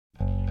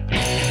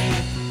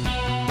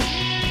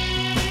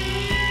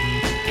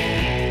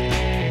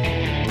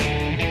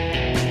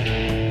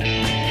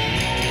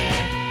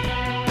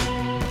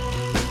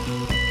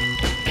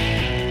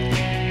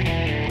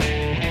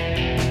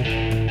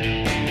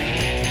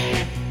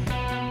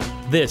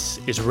This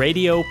is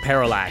Radio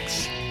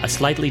Parallax, a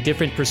slightly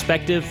different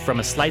perspective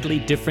from a slightly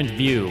different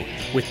view,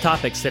 with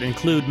topics that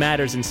include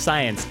matters in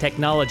science,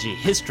 technology,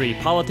 history,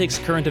 politics,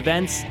 current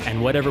events,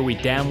 and whatever we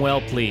damn well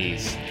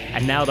please.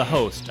 And now the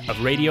host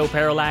of Radio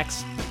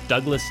Parallax,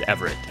 Douglas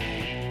Everett.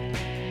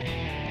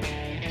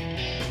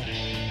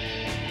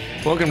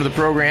 Welcome to the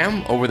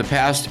program. Over the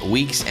past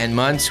weeks and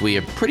months, we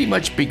have pretty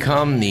much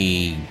become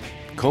the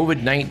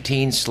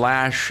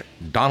COVID-19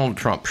 / Donald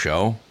Trump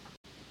show.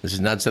 This is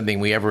not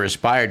something we ever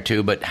aspired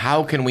to, but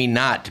how can we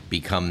not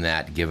become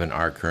that given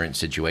our current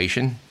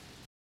situation?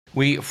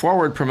 We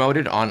forward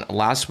promoted on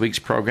last week's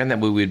program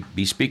that we would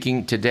be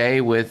speaking today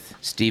with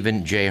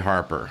Stephen J.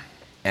 Harper.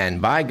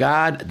 And by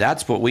God,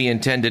 that's what we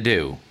intend to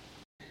do.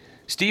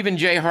 Stephen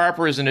J.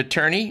 Harper is an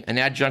attorney, an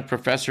adjunct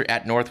professor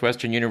at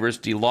Northwestern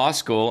University Law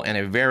School, and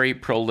a very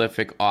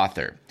prolific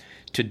author.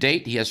 To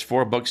date, he has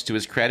 4 books to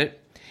his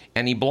credit,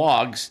 and he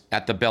blogs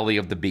at The Belly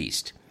of the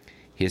Beast.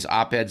 His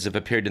op-eds have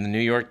appeared in the New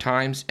York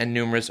Times and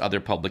numerous other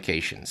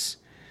publications.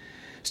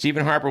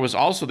 Stephen Harper was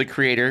also the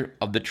creator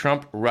of the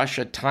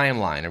Trump-Russia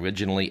timeline,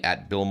 originally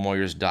at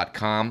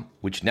BillMoyers.com,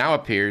 which now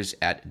appears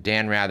at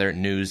Dan Rather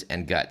News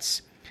and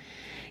Guts.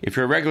 If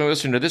you're a regular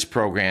listener to this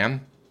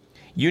program,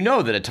 you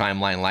know that a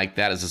timeline like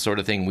that is the sort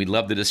of thing we'd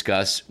love to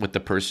discuss with the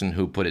person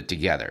who put it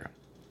together.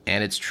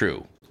 And it's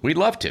true. We'd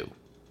love to.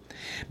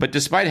 But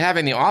despite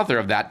having the author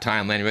of that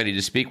timeline ready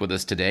to speak with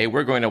us today,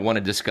 we're going to want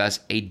to discuss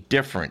a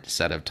different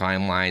set of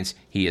timelines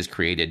he has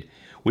created,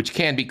 which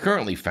can be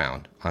currently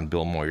found on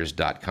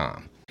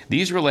BillMoyers.com.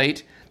 These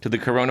relate to the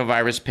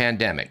coronavirus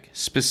pandemic,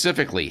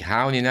 specifically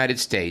how in the United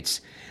States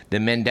the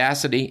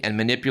mendacity and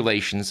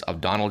manipulations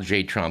of Donald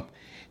J. Trump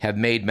have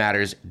made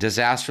matters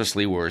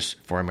disastrously worse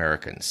for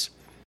Americans.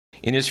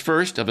 In his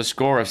first of a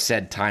score of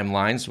said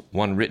timelines,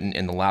 one written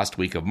in the last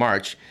week of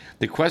March,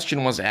 the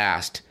question was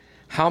asked,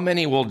 how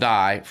many will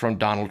die from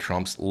Donald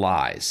Trump's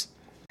lies?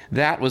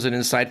 That was an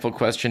insightful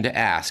question to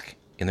ask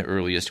in the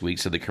earliest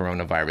weeks of the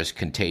coronavirus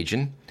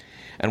contagion.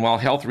 And while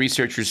health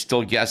researchers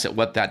still guess at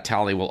what that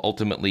tally will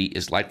ultimately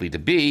is likely to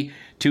be,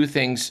 2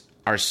 things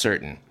are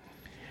certain.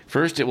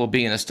 First, it will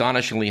be an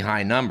astonishingly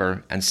high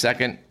number, and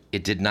second,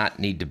 it did not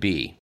need to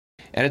be.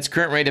 At its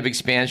current rate of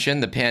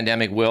expansion, the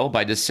pandemic will,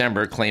 by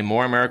December, claim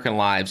more American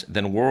lives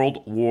than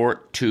World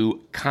War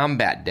II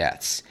combat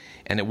deaths,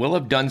 and it will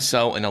have done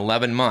so in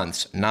 11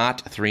 months,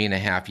 not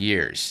 3.5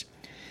 years.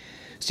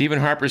 Stephen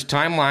Harper's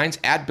timelines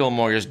at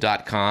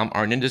BillMoyers.com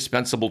are an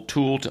indispensable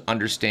tool to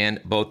understand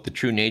both the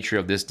true nature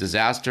of this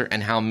disaster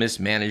and how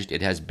mismanaged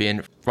it has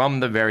been from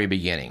the very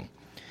beginning.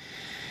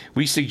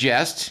 We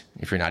suggest,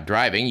 if you're not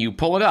driving, you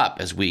pull it up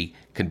as we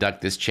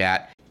conduct this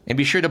chat, and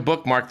be sure to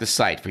bookmark the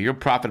site for your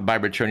profit by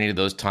returning to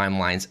those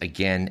timelines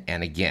again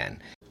and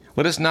again.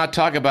 Let us not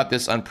talk about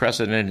this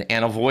unprecedented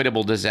and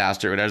avoidable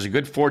disaster. It is a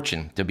good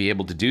fortune to be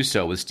able to do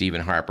so with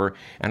Stephen Harper,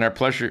 and our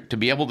pleasure to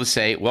be able to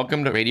say,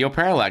 welcome to Radio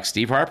Parallax,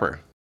 Steve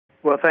Harper.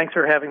 Well, thanks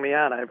for having me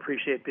on. I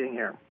appreciate being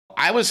here.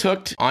 I was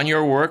hooked on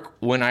your work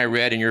when I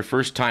read in your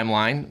first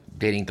timeline,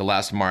 dating to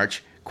last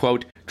March,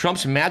 quote,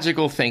 Trump's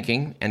magical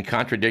thinking and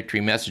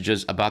contradictory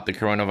messages about the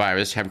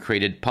coronavirus have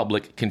created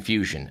public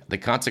confusion. The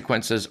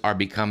consequences are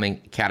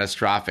becoming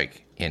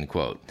catastrophic, end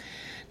quote.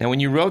 Now, when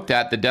you wrote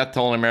that, the death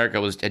toll in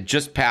America had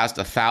just passed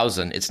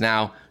 1,000. It's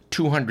now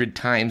 200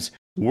 times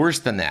worse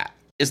than that.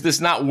 Is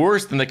this not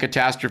worse than the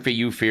catastrophe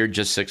you feared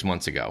just 6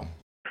 months ago?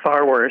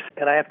 Far worse.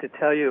 And I have to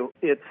tell you,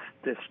 it's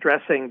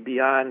distressing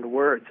beyond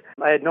words.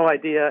 I had no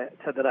idea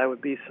that I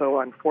would be so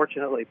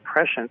unfortunately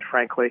prescient,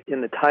 frankly,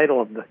 in the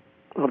title of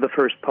the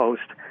first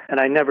post.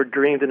 And I never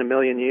dreamed in a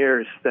million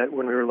years that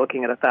when we were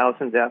looking at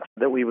 1,000 deaths,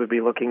 that we would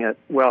be looking at,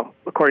 well,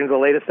 according to the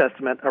latest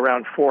estimate,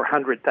 around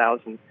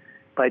 400,000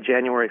 by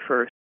January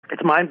 1st.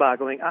 It's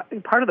mind-boggling.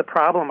 Part of the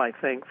problem, I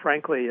think,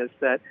 frankly, is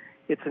that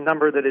it's a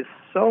number that is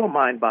so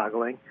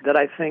mind-boggling that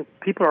I think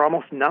people are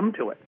almost numb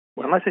to it.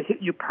 Unless it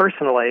hit you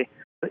personally,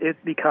 it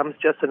becomes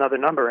just another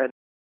number. And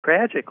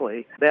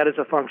tragically, that is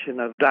a function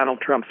of Donald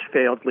Trump's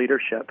failed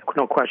leadership.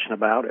 No question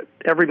about it.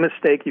 Every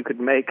mistake you could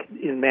make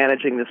in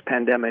managing this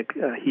pandemic,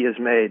 he has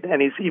made.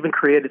 And he's even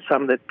created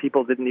some that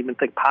people didn't even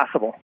think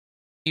possible.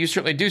 You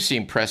certainly do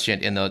seem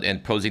prescient in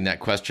posing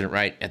that question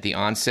right at the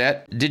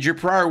onset. Did your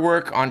prior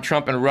work on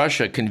Trump and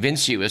Russia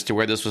convince you as to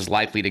where this was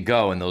likely to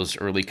go in those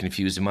early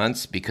confused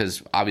months?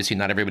 Because obviously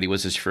not everybody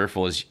was as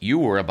fearful as you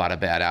were about a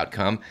bad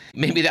outcome.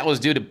 Maybe that was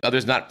due to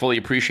others not fully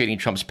appreciating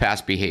Trump's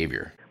past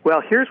behavior.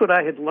 Well, here's what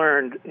I had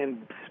learned in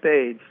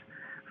spades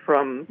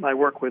from my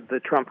work with the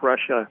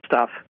Trump-Russia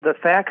stuff. The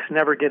facts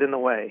never get in the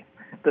way.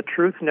 The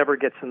truth never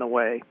gets in the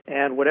way.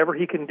 And whatever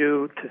he can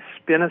do to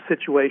spin a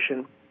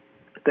situation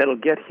that'll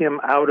get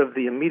him out of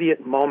the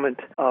immediate moment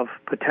of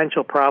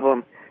potential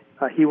problem,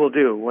 he will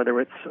do, whether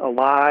it's a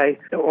lie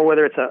or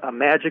whether it's a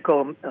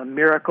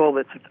miracle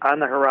that's on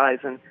the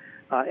horizon,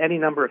 any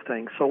number of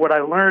things. So what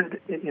I learned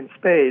in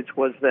spades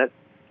was that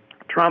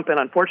Trump, and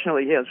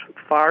unfortunately he has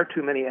far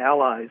too many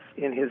allies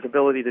in his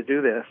ability to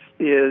do this,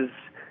 is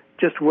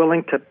just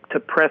willing to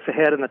press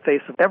ahead in the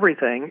face of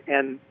everything,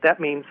 and that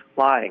means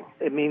lying.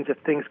 It means if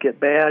things get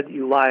bad,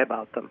 you lie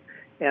about them.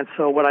 And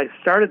so what I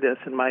started this,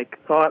 and my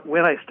thought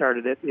when I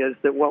started it, is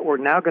that what we're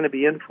now going to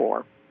be in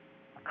for,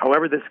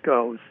 however this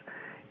goes,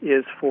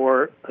 is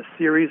for a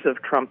series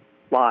of Trump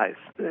lies.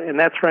 And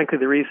that's frankly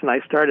the reason I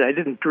started. I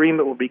didn't dream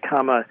it would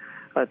become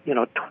I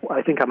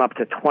think I'm up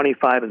to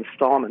 25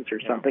 installments or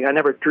something. I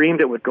never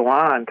dreamed it would go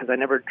on because I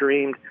never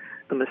dreamed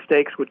the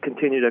mistakes would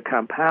continue to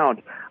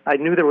compound. I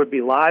knew there would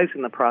be lies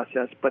in the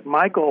process, but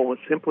my goal was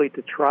simply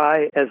to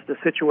try, as the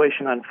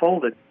situation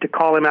unfolded, to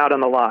call him out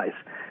on the lies,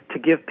 to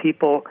give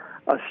people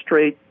a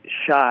straight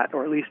shot,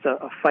 or at least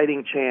a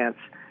fighting chance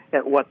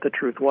at what the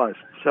truth was.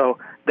 So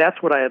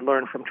that's what I had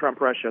learned from Trump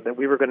Russia, that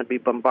we were going to be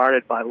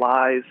bombarded by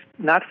lies,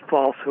 not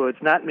falsehoods,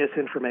 not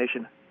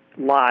misinformation,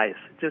 lies.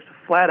 Just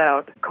flat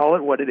out, call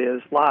it what it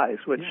is, lies,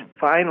 which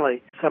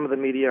finally some of the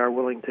media are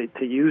willing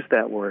to use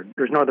that word.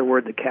 There's no other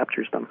word that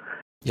captures them.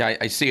 Yeah,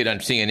 I see it on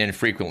CNN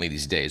frequently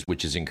these days,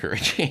 which is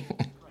encouraging.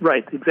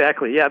 Right,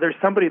 exactly. Yeah, there's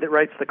somebody that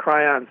writes the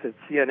chyons at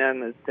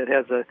CNN that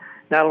has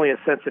not only a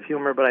sense of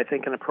humor, but I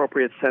think an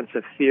appropriate sense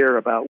of fear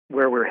about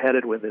where we're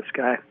headed with this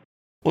guy.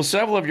 Well,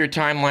 several of your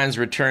timelines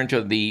return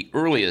to the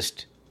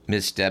earliest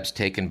missteps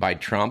taken by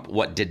Trump.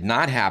 What did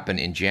not happen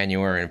in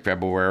January and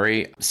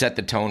February set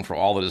the tone for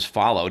all that has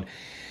followed.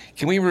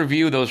 Can we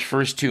review those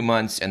first 2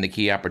 months and the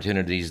key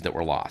opportunities that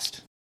were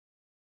lost?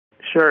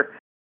 Sure.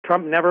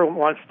 Trump never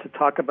wants to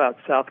talk about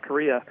South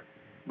Korea,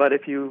 but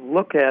if you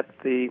look at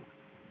the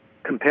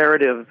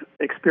comparative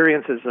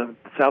experiences of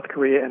South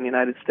Korea and the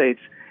United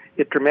States,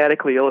 it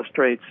dramatically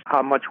illustrates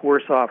how much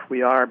worse off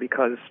we are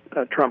because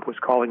Trump was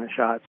calling the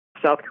shots.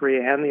 South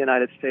Korea and the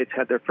United States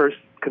had their first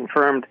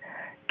confirmed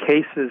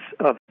cases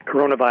of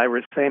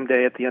coronavirus same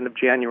day at the end of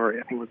January.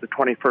 I think it was the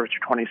 21st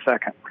or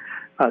 22nd.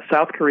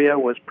 South Korea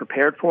was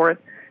prepared for it.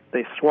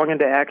 They swung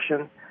into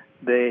action.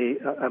 They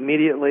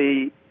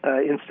immediately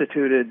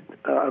instituted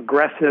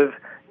aggressive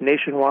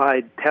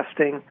nationwide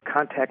testing,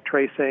 contact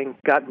tracing,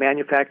 got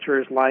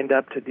manufacturers lined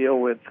up to deal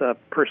with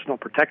personal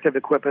protective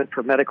equipment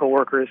for medical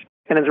workers.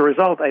 And as a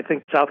result, I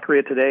think South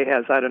Korea today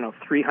has,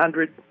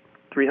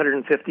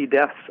 350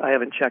 deaths. I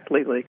haven't checked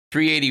lately.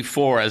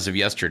 384 as of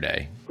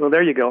yesterday. Well,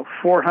 there you go,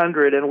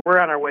 400. And we're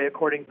on our way,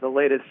 according to the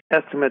latest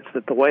estimates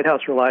that the White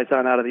House relies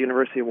on out of the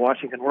University of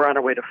Washington, we're on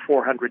our way to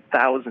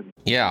 400,000.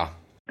 Yeah.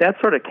 That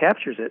sort of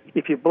captures it.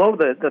 If you blow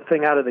the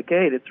thing out of the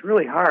gate, it's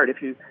really hard.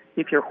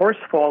 If your horse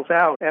falls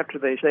out after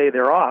they say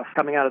they're off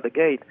coming out of the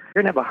gate,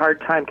 you're going to have a hard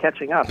time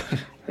catching up.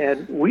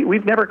 And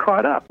we've never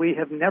caught up. We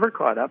have never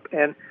caught up.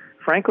 And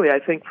frankly, I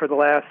think for the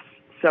last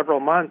several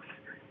months,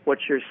 what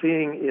you're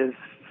seeing is,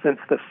 since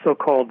the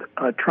so-called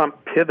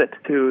Trump pivot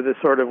to the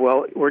sort of,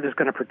 well, we're just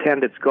going to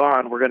pretend it's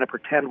gone. We're going to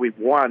pretend we've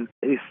won.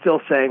 He's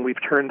still saying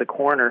we've turned the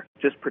corner,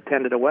 just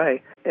pretend it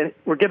away. And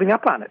we're giving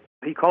up on it.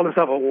 He called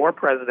himself a war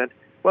president.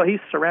 Well,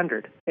 he's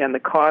surrendered, and the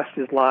cost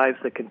is lives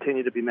that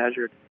continue to be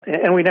measured.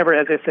 And we never,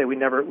 as I say, we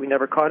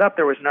never caught up.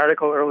 There was an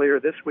article earlier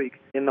this week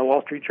in the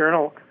Wall Street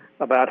Journal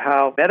about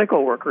how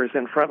medical workers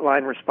and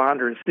frontline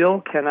responders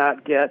still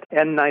cannot get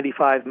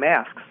N95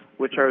 masks,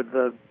 which are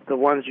the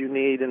ones you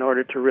need in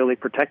order to really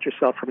protect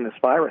yourself from this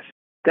virus.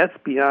 That's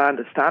beyond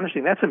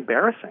astonishing. That's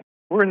embarrassing.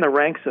 We're in the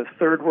ranks of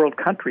third world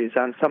countries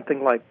on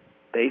something like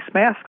face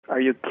masks.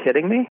 Are you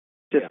kidding me?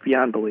 Just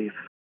beyond belief.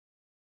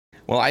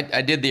 Well,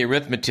 I did the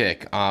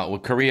arithmetic. Well,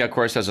 Korea, of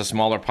course, has a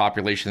smaller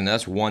population than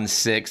us,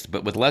 1/6,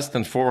 but with less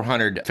than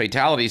 400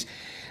 fatalities,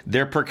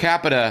 their per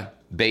capita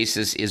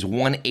basis is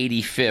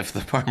 1/85th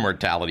of our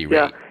mortality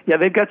rate. Yeah,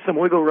 they've got some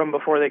wiggle room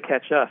before they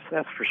catch us,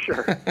 that's for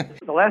sure.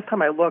 The last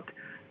time I looked,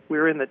 we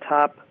were in the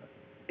top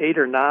 8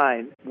 or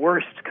 9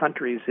 worst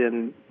countries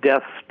in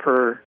deaths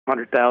per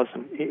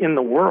 100,000 in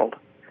the world.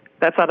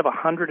 That's out of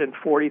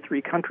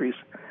 143 countries.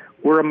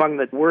 We're among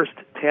the worst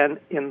 10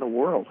 in the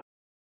world.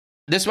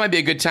 This might be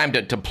a good time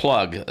to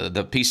plug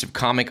the piece of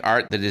comic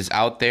art that is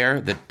out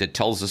there that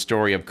tells the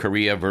story of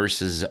Korea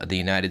versus the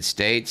United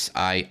States.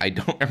 I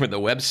don't remember the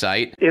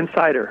website.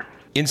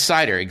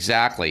 Insider,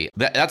 exactly.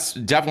 That's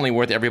definitely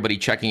worth everybody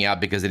checking out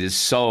because it is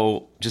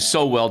so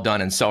well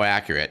done and so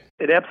accurate.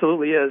 It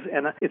absolutely is,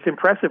 and it's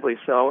impressively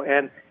so.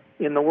 And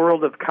in the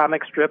world of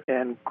comic strip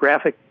and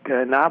graphic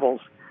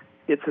novels,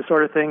 it's the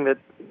sort of thing that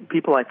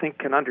people, I think,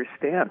 can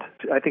understand.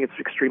 I think it's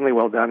extremely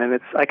well done, and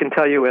I can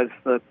tell you,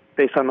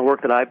 based on the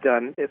work that I've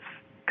done, it's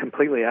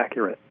completely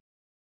accurate.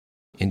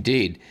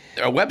 Indeed.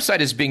 Our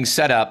website is being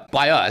set up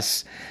by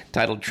us,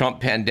 titled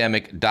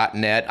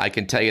TrumpPandemic.net. I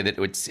can tell you that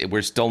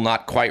we're still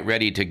not quite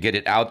ready to get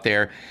it out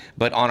there,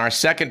 but on our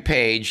second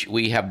page,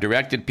 we have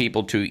directed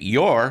people to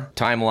your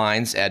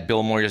timelines at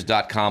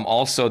BillMoyers.com,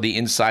 also the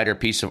insider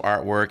piece of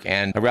artwork,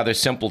 and a rather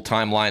simple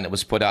timeline that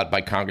was put out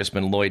by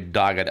Congressman Lloyd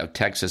Doggett of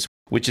Texas,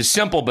 which is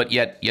simple but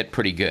yet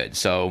pretty good.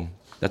 So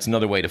that's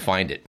another way to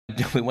find it.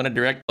 We want to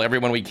direct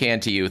everyone we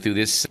can to you through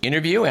this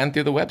interview and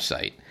through the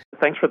website.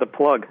 Thanks for the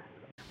plug.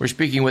 We're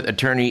speaking with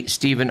attorney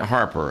Stephen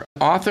Harper,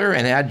 author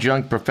and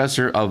adjunct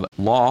professor of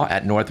law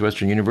at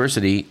Northwestern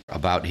University,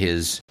 about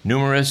his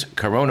numerous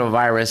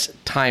coronavirus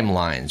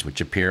timelines, which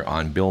appear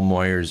on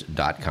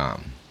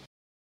BillMoyers.com.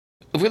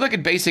 If we look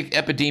at basic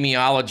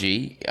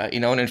epidemiology,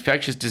 an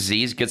infectious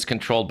disease gets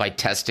controlled by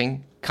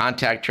testing,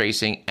 contact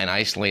tracing, and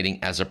isolating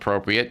as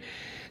appropriate.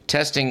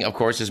 Testing, of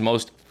course, is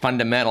most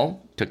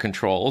fundamental to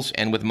controls,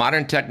 and with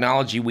modern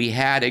technology, we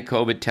had a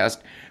COVID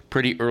test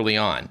pretty early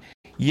on.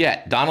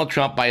 Yet, Donald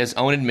Trump, by his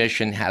own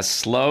admission, has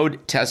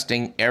slowed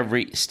testing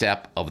every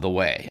step of the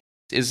way.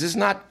 Is this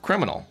not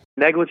criminal?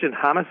 Negligent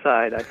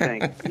homicide, I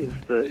think,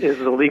 is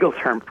the legal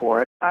term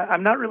for it.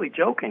 I'm not really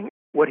joking.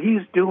 What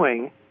he's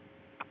doing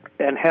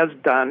and has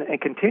done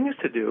and continues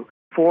to do,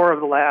 4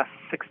 of the last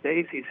 6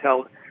 days he's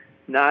held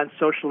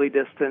non-socially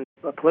distant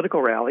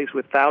political rallies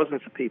with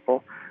thousands of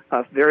people,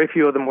 very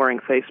few of them wearing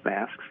face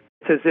masks.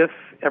 It's as if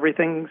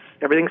everything's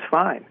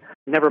fine.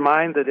 Never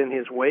mind that in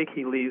his wake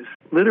he leaves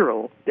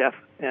literal death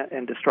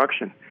and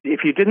destruction.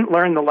 If you didn't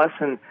learn the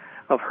lesson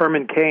of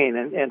Herman Cain,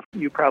 and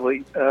you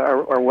probably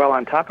are well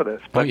on top of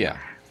this, but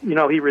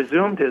he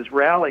resumed his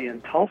rally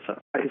in Tulsa,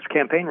 his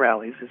campaign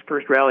rallies, his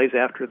first rallies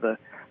after the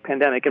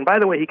pandemic. And by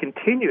the way, he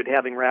continued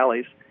having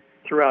rallies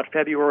throughout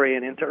February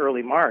and into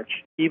early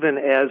March, even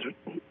as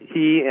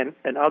he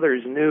and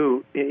others in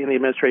the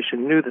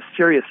administration knew the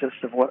seriousness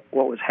of what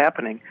was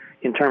happening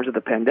in terms of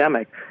the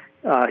pandemic.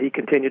 He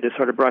continued to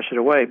sort of brush it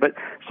away. But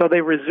so they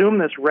resumed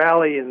this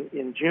rally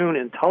in June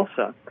in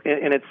Tulsa,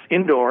 and it's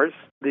indoors.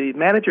 The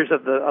managers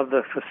of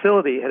the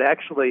facility had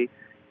actually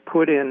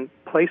put in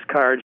place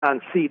cards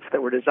on seats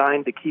that were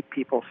designed to keep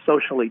people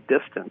socially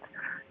distant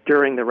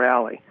during the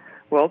rally.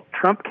 Well,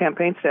 Trump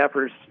campaign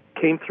staffers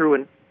came through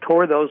and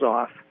tore those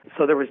off.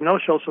 So there was no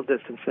social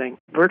distancing,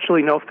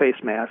 virtually no face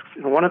masks.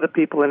 And one of the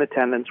people in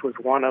attendance was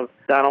one of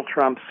Donald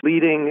Trump's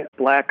leading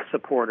black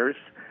supporters,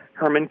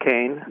 Herman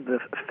Cain, the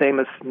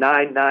famous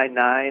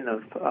 999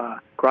 of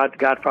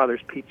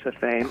Godfather's Pizza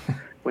fame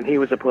when he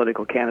was a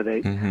political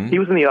candidate. Mm-hmm. He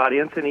was in the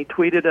audience, and he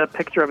tweeted a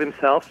picture of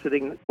himself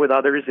sitting with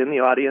others in the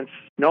audience.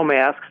 No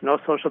masks, no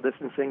social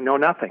distancing, no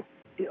nothing.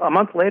 A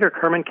month later,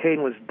 Herman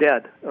Cain was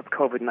dead of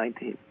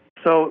COVID-19.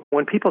 So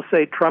when people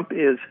say Trump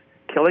is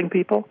killing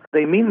people,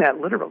 they mean that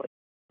literally.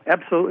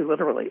 Absolutely,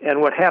 literally.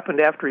 And what happened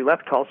after he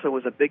left Tulsa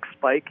was a big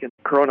spike in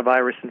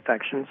coronavirus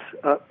infections.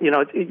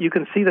 You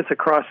can see this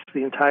across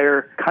the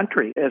entire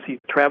country as he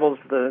travels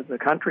the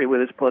country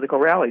with his political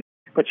rallies.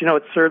 But,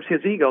 it serves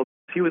his ego.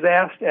 He was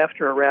asked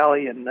after a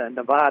rally in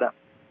Nevada,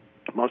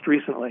 most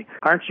recently,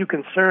 aren't you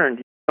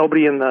concerned?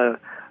 Nobody in the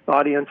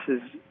audience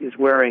is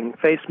wearing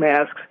face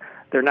masks.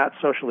 They're not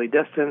socially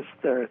distanced.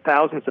 There are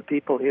thousands of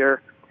people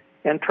here.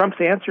 And Trump's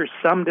answer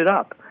summed it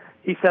up.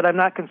 He said, I'm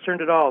not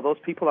concerned at all. Those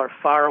people are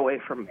far away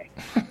from me.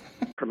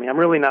 I'm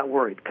really not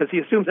worried, because he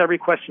assumes every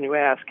question you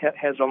ask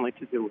has only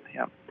to do with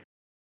him.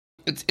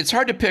 It's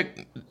hard to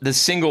pick the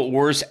single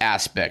worst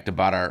aspect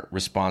about our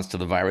response to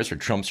the virus, or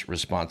Trump's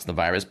response to the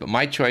virus, but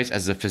my choice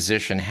as a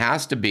physician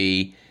has to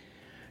be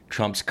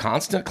Trump's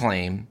constant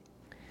claim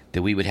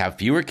that we would have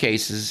fewer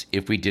cases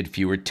if we did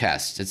fewer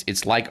tests.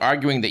 It's like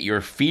arguing that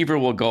your fever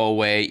will go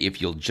away if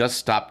you'll just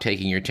stop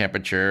taking your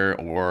temperature,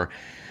 or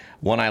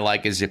one I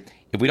like is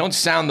if we don't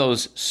sound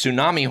those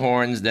tsunami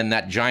horns, then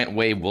that giant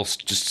wave will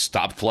just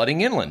stop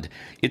flooding inland.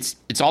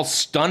 It's all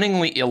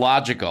stunningly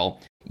illogical,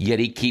 yet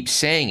he keeps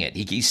saying it.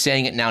 He keeps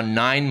saying it now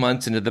 9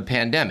 months into the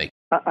pandemic.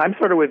 I'm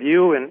sort of with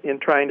you in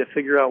trying to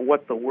figure out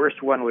what the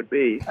worst one would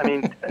be. I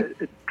mean,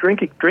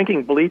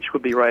 drinking bleach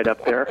would be right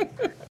up there.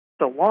 It's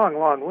a long,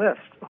 long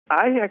list.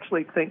 I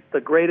actually think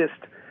the greatest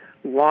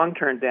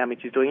long-term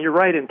damage he's doing, you're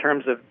right in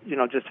terms of,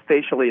 just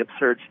facially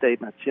absurd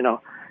statements,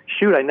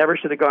 shoot, I never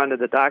should have gone to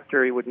the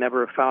doctor. He would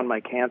never have found my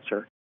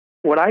cancer.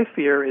 What I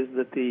fear is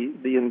that the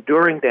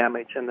enduring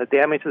damage and the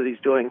damage that he's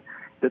doing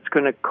that's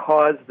going to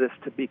cause this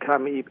to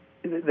become,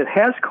 that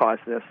has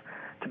caused this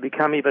to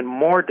become even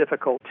more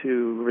difficult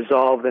to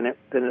resolve than it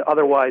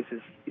otherwise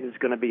is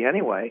going to be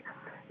anyway,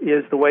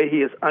 is the way he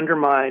has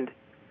undermined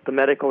the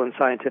medical and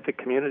scientific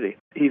community.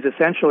 He's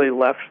essentially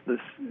left the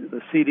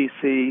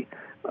CDC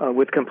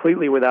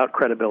completely without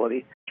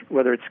credibility,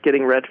 whether it's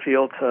getting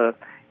Redfield to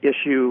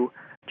issue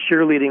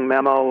cheerleading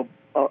memo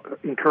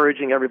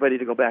encouraging everybody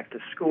to go back to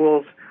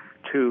schools,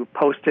 to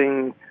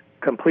posting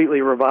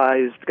completely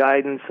revised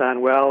guidance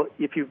on, well,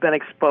 if you've been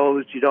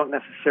exposed, you don't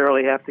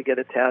necessarily have to get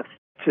a test,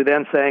 to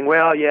then saying,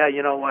 well, yeah,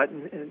 you know what,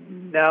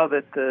 now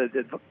that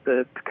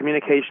the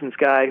communications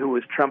guy who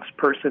was Trump's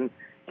person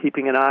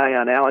keeping an eye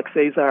on Alex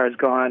Azar is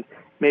gone,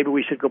 maybe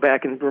we should go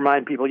back and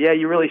remind people, yeah,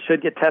 you really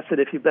should get tested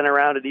if you've been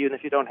around it, even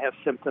if you don't have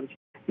symptoms.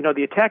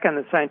 The attack on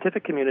the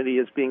scientific community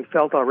is being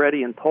felt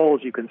already in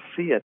polls. You can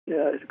see it.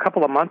 A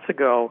couple of months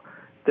ago,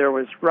 there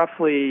was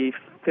roughly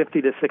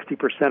 50 to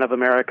 60% of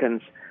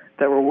Americans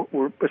that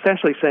were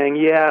essentially saying,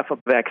 yeah, if a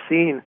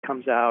vaccine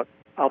comes out,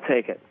 I'll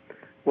take it.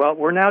 Well,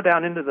 we're now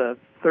down into the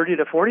 30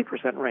 to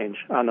 40% range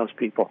on those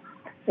people.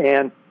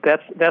 And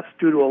that's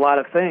due to a lot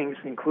of things,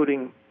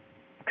 including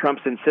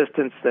Trump's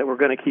insistence that we're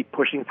going to keep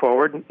pushing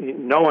forward.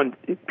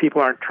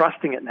 People aren't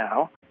trusting it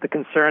now. the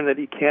concern that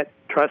you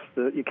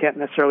can't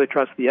necessarily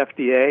trust the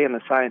FDA and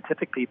the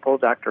scientific people,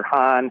 Dr.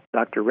 Hahn,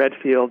 Dr.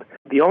 Redfield.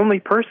 The only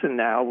person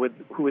now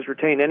who has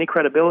retained any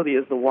credibility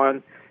is the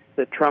one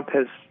that Trump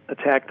has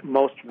attacked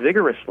most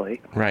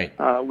vigorously, right?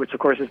 Which, of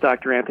course, is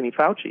Dr. Anthony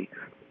Fauci.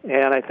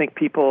 And I think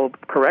people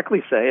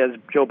correctly say, as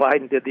Joe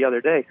Biden did the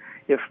other day,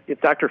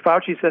 if Dr.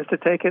 Fauci says to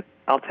take it,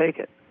 I'll take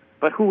it.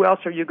 But who else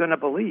are you going to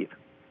believe?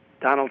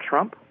 Donald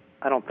Trump?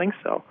 I don't think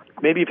so.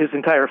 Maybe if his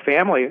entire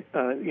family,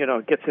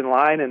 gets in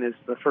line and is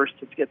the first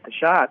to get the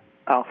shot,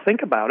 I'll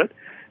think about it.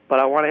 But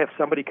I want to have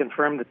somebody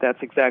confirm that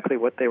that's exactly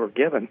what they were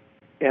given.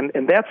 And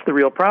that's the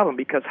real problem,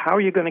 because how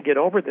are you going to get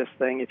over this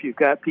thing if you've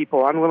got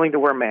people unwilling to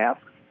wear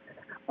masks,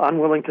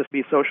 unwilling to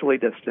be socially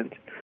distant,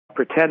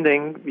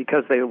 pretending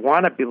because they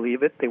want to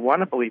believe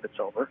it's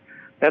over?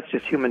 That's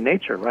just human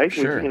nature, right?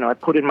 Sure. I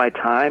put in my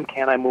time.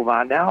 Can I move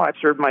on now? I've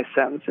served my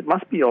sentence. It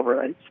must be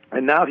over.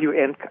 And now if you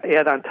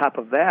add on top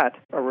of that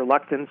a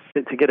reluctance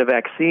to get a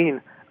vaccine,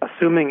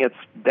 assuming it's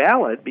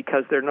valid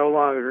because they no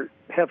longer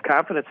have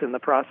confidence in the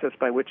process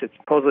by which it's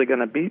supposedly going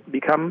to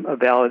become a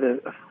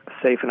valid,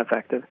 safe, and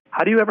effective.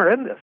 How do you ever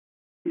end this?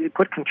 You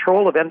put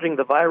control of ending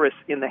the virus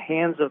in the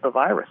hands of the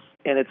virus.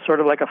 And it's sort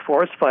of like a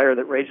forest fire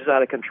that rages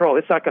out of control.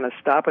 It's not going to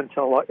stop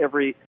until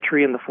every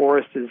tree in the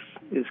forest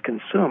is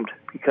consumed,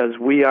 because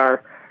we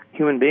are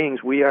human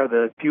beings. We are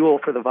the fuel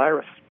for the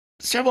virus.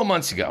 Several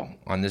months ago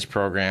on this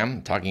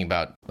program, talking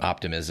about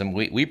optimism,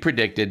 we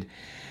predicted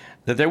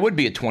that there would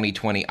be a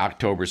 2020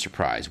 October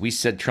surprise. We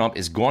said Trump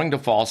is going to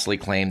falsely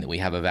claim that we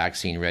have a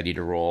vaccine ready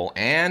to roll,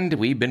 and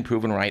we've been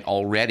proven right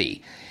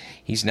already.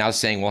 He's now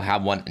saying we'll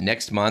have one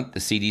next month. The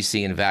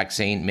CDC and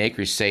vaccine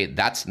makers say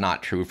that's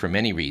not true for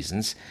many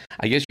reasons.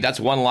 I guess that's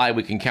one lie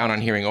we can count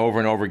on hearing over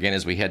and over again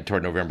as we head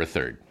toward November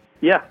 3rd.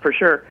 Yeah, for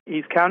sure.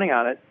 He's counting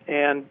on it,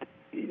 and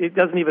it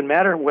doesn't even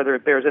matter whether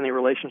it bears any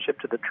relationship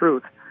to the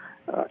truth.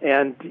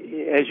 And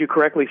as you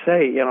correctly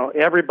say,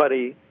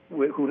 everybody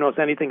who knows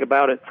anything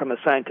about it from a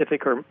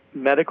scientific or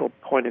medical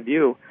point of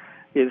view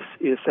is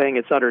saying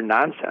it's utter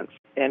nonsense.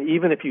 And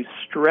even if you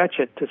stretch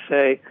it to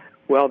say,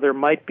 well, there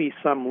might be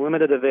some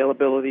limited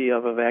availability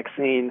of a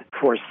vaccine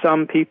for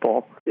some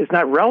people, it's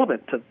not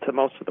relevant to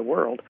most of the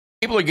world.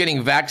 People are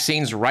getting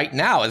vaccines right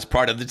now as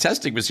part of the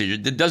testing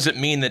procedure. That doesn't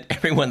mean that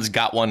everyone's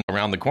got one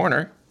around the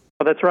corner.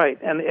 Well, that's right.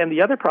 And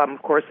the other problem,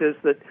 of course, is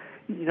that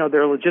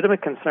there are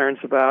legitimate concerns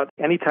about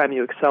any time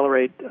you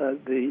accelerate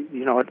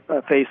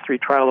a phase 3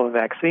 trial of a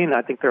vaccine.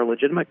 I think there are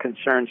legitimate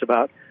concerns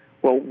about,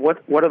 well,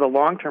 what are the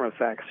long-term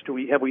effects?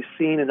 Have we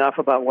seen enough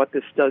about what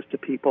this does to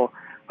people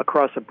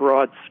across a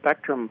broad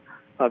spectrum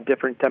of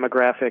different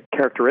demographic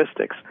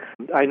characteristics?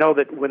 I know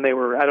that when they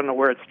were, I don't know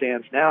where it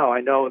stands now,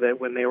 I know that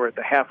when they were at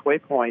the halfway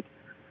point,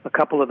 a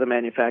couple of the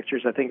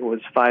manufacturers, I think it was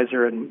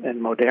Pfizer and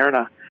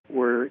Moderna,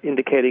 were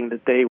indicating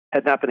that they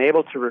had not been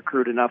able to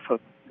recruit enough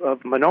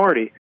of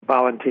minority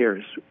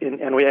volunteers.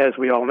 And as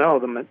we all know,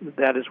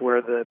 that is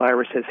where the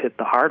virus has hit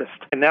the hardest.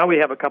 And now we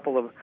have a couple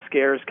of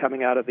scares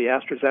coming out of the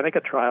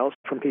AstraZeneca trials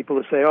from people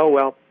who say, oh,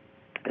 well,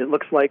 it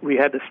looks like we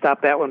had to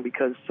stop that one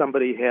because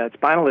somebody had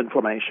spinal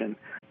inflammation.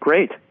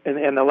 Great.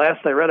 And the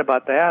last I read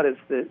about that is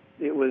that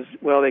it was,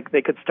 well,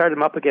 they could start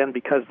him up again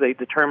because they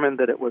determined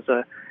that it was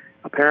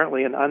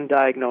apparently an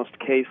undiagnosed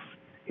case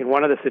in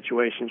one of the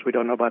situations. We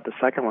don't know about the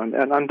second one,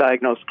 an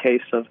undiagnosed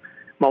case of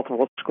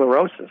multiple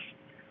sclerosis.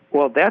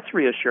 Well, that's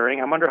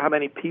reassuring. I wonder how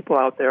many people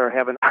out there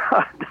have an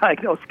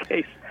undiagnosed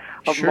case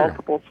of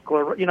multiple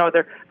sclerosis.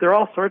 There are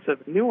all sorts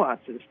of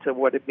nuances to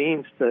what it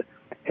means to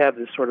have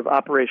this sort of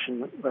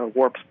Operation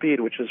Warp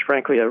Speed, which is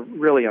frankly a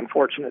really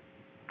unfortunate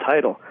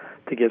title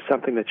to give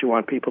something that you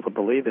want people to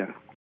believe in.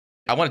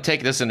 I want to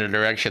take this in a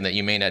direction that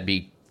you may not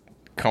be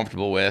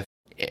comfortable with.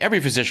 Every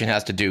physician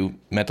has to do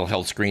mental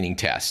health screening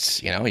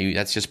tests.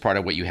 That's just part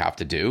of what you have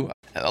to do.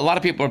 A lot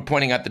of people are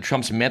pointing out that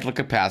Trump's mental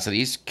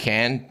capacities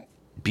can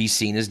be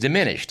seen as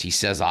diminished. He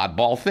says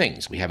oddball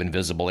things. We have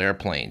invisible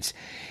airplanes.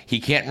 He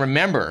can't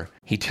remember.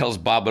 He tells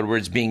Bob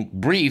Woodward's being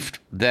briefed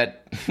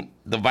that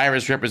the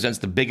virus represents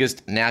the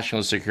biggest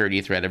national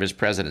security threat of his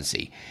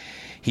presidency.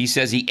 He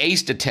says he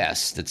aced a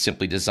test that's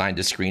simply designed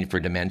to screen for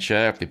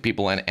dementia. If the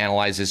people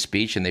analyze his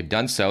speech, and they've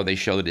done so, they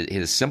show that it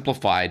has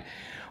simplified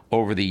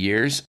over the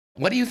years.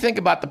 What do you think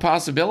about the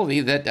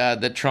possibility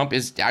that Trump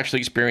is actually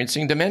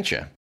experiencing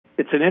dementia?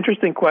 It's an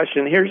interesting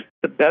question. Here's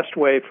the best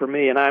way for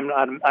me, and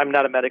I'm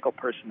not a medical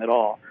person at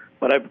all,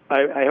 but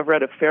I have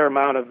read a fair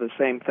amount of the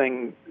same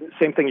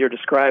thing you're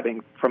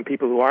describing from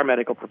people who are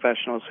medical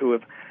professionals who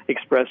have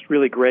expressed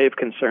really grave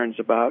concerns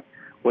about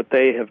what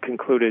they have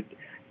concluded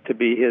to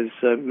be his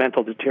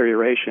mental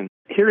deterioration.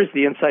 Here is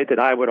the insight that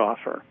I would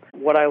offer.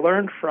 What I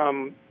learned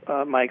from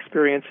my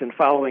experience in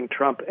following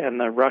Trump and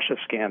the Russia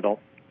scandal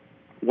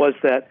was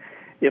that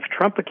if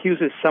Trump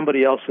accuses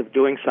somebody else of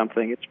doing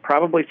something, it's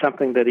probably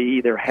something that he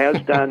either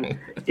has done,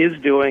 is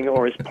doing,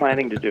 or is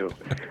planning to do.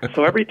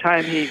 So every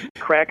time he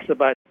cracks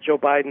about Joe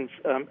Biden's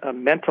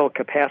mental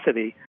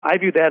capacity, I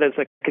view that as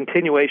a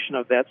continuation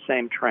of that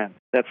same trend,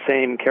 that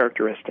same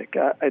characteristic.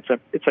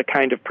 It's a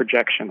kind of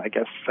projection, I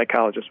guess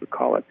psychologists would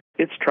call it.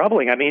 it's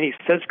troubling. I mean, he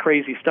says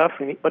crazy stuff,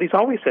 but he's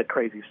always said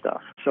crazy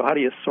stuff. So how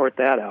do you sort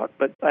that out?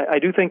 But I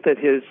do think that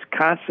his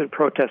constant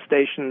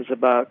protestations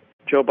about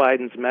Joe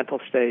Biden's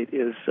mental state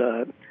is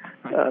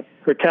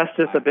protest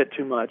is a bit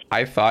too much.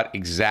 I thought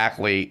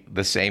exactly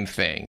the same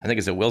thing. I think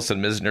it's a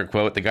Wilson Misner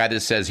quote. The guy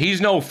that says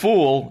he's no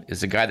fool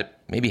is the guy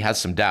that maybe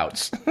has some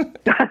doubts.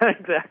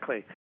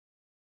 Exactly.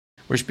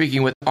 We're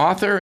speaking with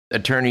author,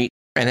 attorney,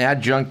 and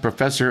adjunct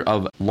professor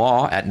of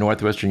law at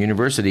Northwestern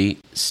University,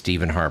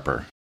 Stephen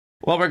Harper.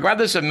 Well,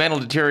 regardless of mental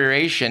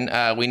deterioration,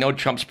 we know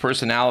Trump's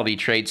personality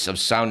traits of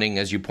sounding,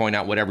 as you point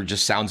out, whatever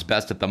just sounds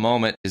best at the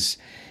moment is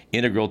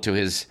integral to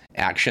his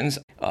actions.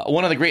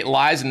 One of the great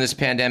lies in this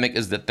pandemic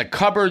is that the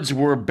cupboards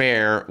were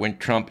bare when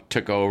Trump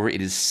took over.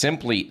 It is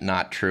simply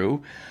not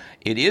true.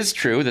 It is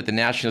true that the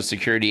National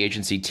Security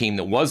Agency team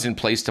that was in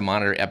place to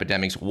monitor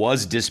epidemics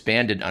was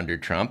disbanded under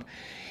Trump.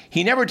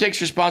 He never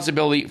takes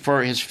responsibility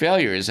for his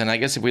failures. And I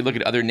guess if we look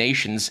at other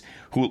nations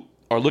who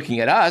are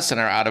looking at us and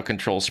our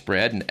out-of-control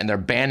spread, and they're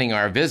banning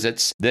our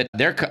visits, that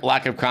their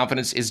lack of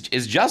confidence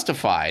is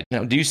justified.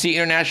 Now, do you see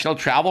international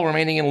travel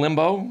remaining in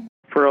limbo?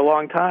 For a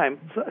long time.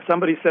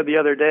 Somebody said the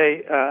other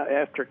day,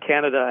 after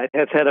Canada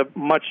has had a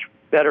much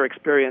better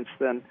experience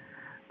than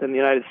the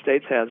United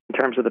States has in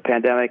terms of the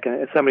pandemic,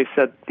 and somebody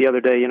said the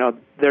other day,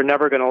 they're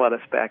never going to let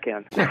us back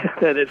in.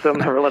 That is, they'll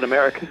never let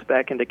Americans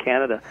back into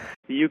Canada.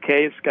 The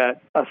UK's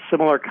got a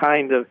similar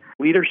kind of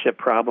leadership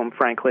problem,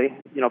 frankly.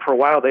 For a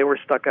while they were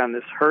stuck on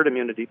this herd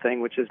immunity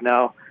thing, which is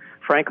now,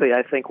 frankly,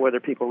 I think whether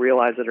people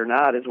realize it or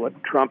not, is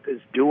what Trump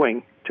is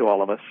doing to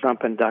all of us,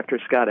 Trump and Dr.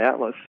 Scott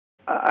Atlas.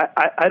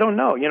 I don't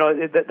know.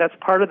 That's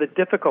part of the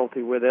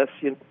difficulty with this.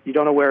 You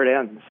don't know where it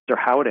ends or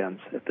how it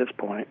ends at this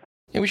point.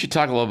 And we should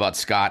talk a little about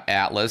Scott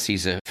Atlas.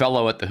 He's a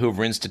fellow at the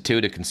Hoover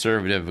Institute, a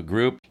conservative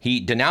group. He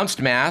denounced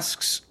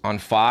masks on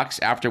Fox,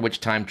 after which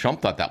time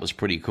Trump thought that was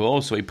pretty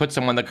cool. So he puts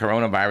him on the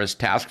coronavirus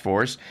task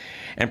force.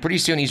 And pretty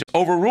soon he's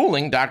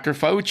overruling Dr.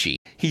 Fauci.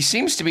 He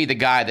seems to be the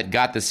guy that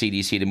got the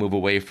CDC to move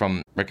away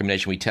from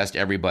recommendation we test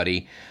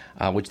everybody,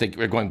 which they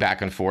are going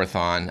back and forth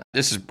on.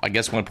 This is, I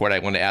guess, one point I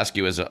want to ask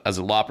you as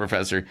a law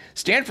professor.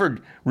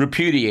 Stanford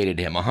repudiated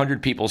him.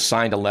 100 people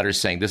signed a letter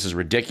saying this is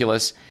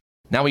ridiculous.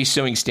 Now he's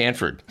suing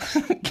Stanford.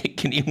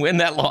 Can he win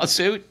that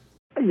lawsuit?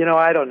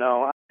 I don't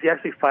know. He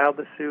actually filed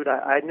the suit.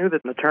 I knew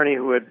that an attorney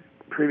who had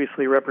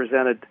previously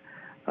represented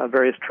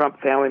various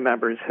Trump family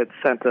members had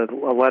sent a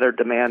letter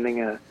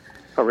demanding a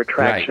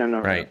retraction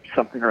or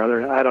something or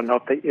other. I don't know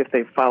if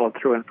they followed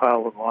through and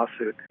filed a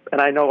lawsuit.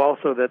 And I know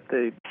also that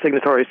the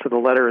signatories to the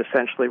letter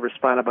essentially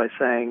responded by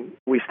saying,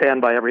 we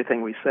stand by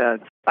everything we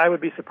said. I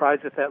would be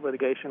surprised if that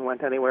litigation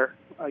went anywhere.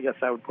 I guess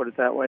I would put it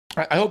that way.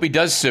 I hope he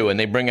does sue and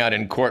they bring out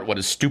in court what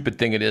a stupid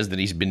thing it is that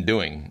he's been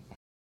doing.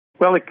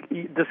 Well,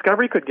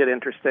 discovery could get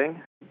interesting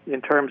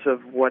in terms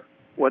of what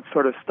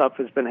sort of stuff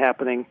has been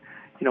happening.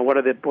 What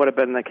have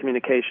been the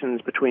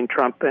communications between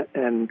Trump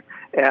and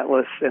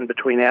Atlas and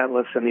between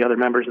Atlas and the other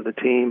members of the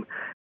team?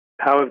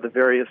 How have the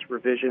various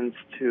revisions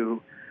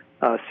to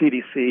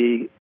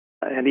CDC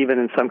and even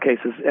in some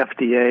cases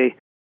FDA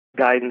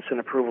guidance and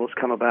approvals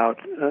come about?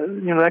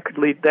 That could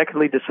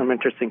lead to some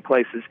interesting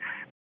places.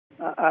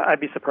 I'd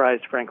be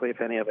surprised, frankly,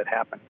 if any of it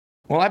happened.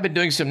 Well, I've been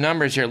doing some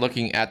numbers here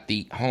looking at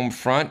the home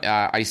front.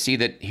 I see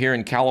that here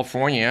in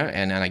California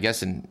and I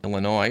guess in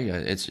Illinois,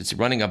 it's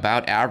running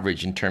about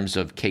average in terms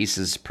of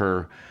cases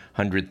per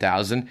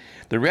 100,000.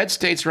 The red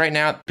states right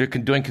now, they're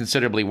doing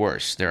considerably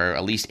worse. There are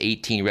at least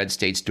 18 red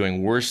states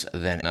doing worse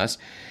than us.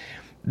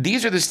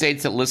 These are the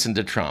states that listened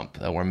to Trump,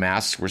 where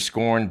masks were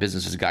scorned,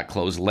 businesses got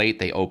closed late,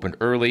 they opened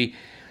early,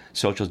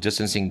 social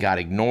distancing got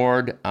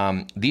ignored.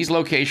 These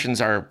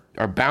locations are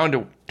bound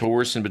to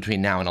worsen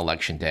between now and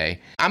Election Day.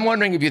 I'm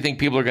wondering if you think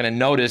people are going to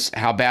notice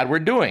how bad we're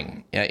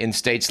doing in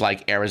states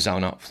like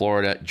Arizona,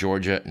 Florida,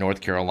 Georgia, North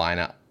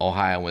Carolina,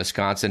 Ohio, and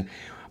Wisconsin.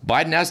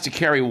 Biden has to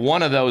carry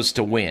one of those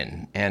to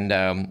win. And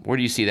where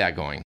do you see that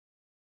going?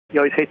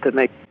 You always hate to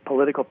make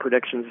political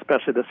predictions,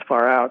 especially this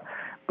far out.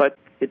 But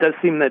it does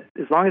seem that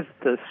as long as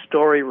the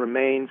story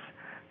remains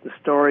the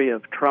story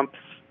of Trump's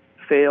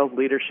failed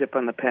leadership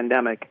on the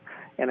pandemic,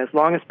 and as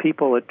long as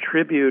people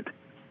attribute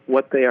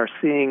what they are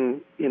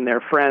seeing in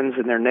their friends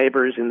and their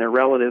neighbors and their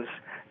relatives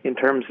in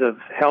terms of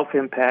health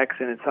impacts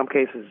and in some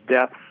cases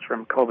deaths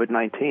from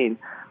COVID-19,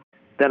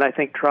 then I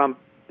think Trump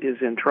is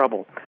in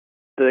trouble.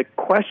 The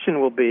question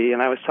will be,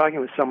 and I was talking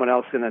with someone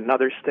else in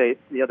another state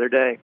the other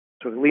day,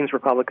 so it leans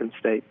Republican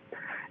state,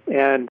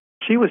 and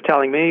she was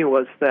telling me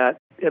was that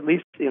at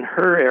least in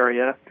her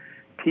area,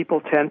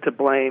 people tend to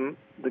blame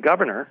the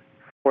governor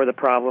for the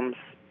problems,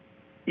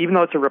 even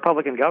though it's a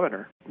Republican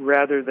governor,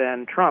 rather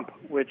than Trump,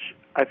 which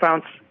I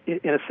found,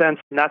 in a sense,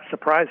 not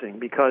surprising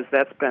because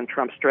that's been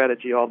Trump's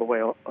strategy all the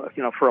way,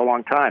 for a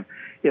long time.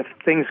 If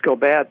things go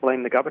bad,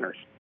 blame the governors.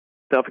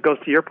 So if it goes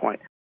to your point,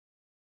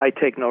 I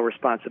take no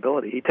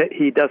responsibility.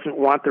 He doesn't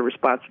want the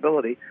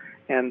responsibility,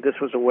 and this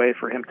was a way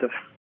for him to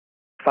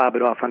fob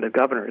it off on the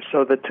governors.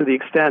 So that to the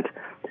extent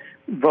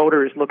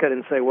voters look at it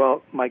and say,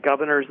 well, my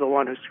governor is the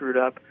one who screwed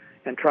up,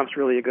 and Trump's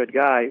really a good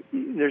guy,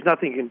 there's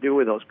nothing you can do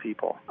with those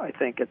people, I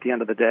think, at the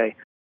end of the day.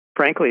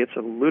 frankly, it's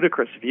a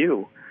ludicrous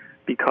view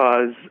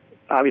because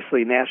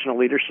obviously national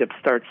leadership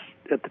starts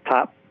at the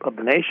top of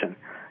the nation,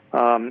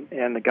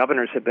 and the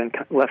governors have been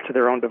left to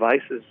their own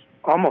devices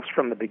almost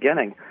from the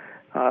beginning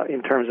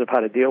in terms of how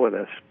to deal with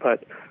this.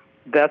 But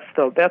that's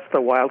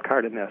the wild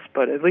card in this.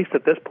 But at least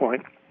at this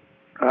point,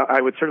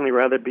 I would certainly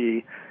rather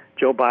be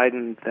Joe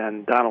Biden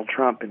than Donald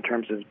Trump in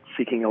terms of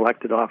seeking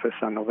elected office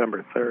on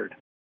November 3rd.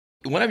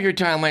 One of your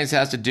timelines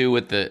has to do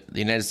with the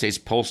United States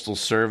Postal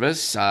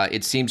Service.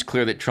 It seems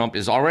clear that Trump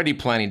is already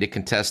planning to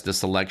contest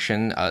this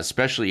election,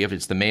 especially if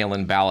it's the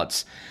mail-in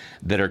ballots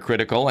that are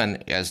critical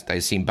and as they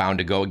seem bound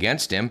to go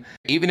against him.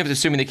 Even if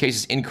assuming the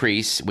cases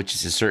increase, which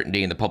is a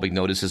certainty, and the public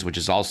notices, which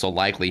is also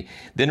likely,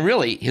 then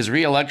really his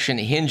re-election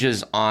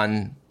hinges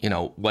on,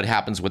 what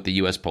happens with the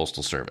U.S.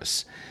 Postal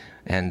Service.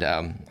 And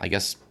I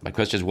guess my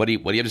question is, what do you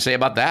have to say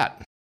about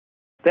that?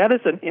 That is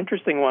an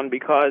interesting one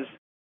because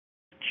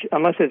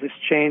unless it has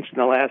changed in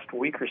the last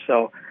week or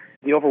so,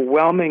 the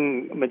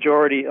overwhelming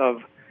majority of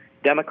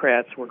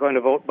Democrats were going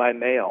to vote by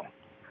mail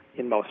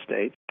in most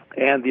states,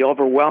 and the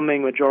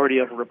overwhelming majority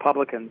of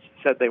Republicans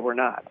said they were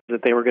not,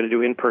 that they were going to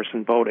do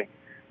in-person voting.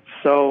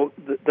 So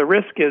the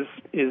risk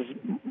is,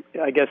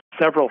 I guess,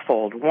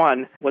 several-fold.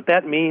 One, what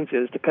that means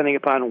is, depending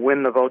upon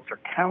when the votes are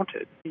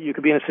counted, you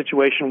could be in a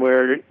situation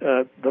where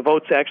the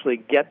votes actually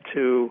get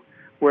to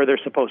where they're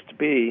supposed to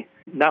be,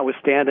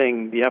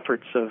 notwithstanding the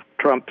efforts of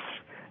Trump's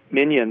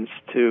minions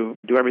to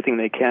do everything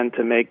they can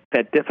to make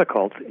that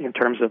difficult in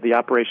terms of the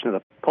operation of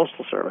the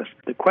Postal Service.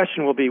 The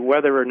question will be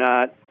whether or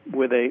not,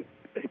 with a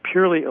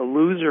purely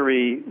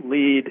illusory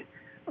lead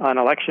on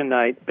election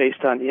night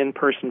based on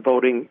in-person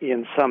voting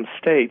in some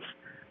states,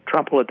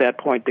 Trump will at that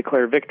point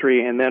declare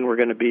victory, and then we're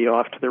going to be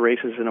off to the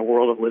races in a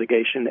world of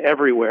litigation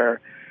everywhere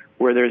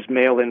where there's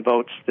mail-in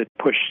votes that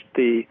push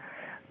the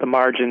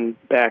margin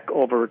back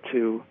over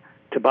to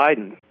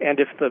Biden. And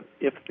if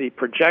the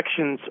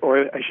projections,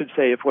 or I should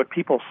say, if what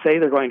people say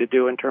they're going to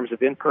do in terms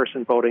of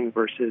in-person voting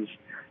versus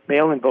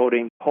mail-in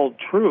voting hold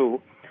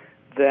true,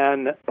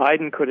 then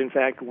Biden could in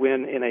fact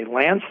win in a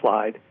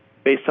landslide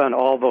based on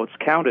all votes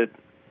counted,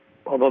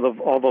 although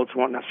all votes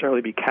won't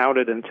necessarily be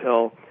counted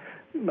until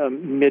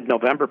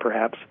mid-November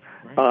perhaps,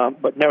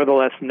 right. But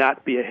nevertheless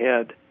not be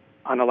ahead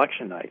on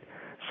election night.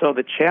 So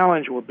the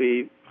challenge will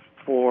be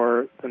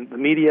for the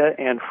media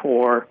and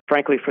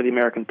frankly, for the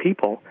American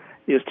people,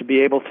 is to be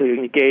able to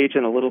engage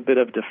in a little bit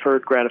of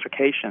deferred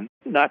gratification,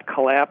 not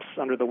collapse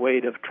under the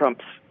weight of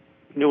Trump's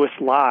newest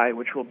lie,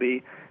 which will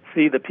be,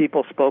 see, the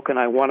people spoke and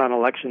I won on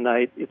election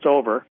night, it's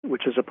over,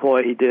 which is a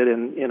ploy he did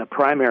in a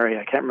primary,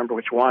 I can't remember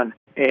which one,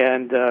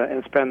 and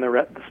spend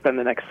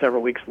the next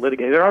several weeks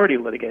litigating. They're already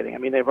litigating. I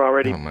mean, they've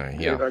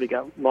already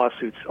got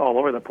lawsuits all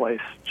over the place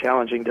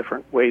challenging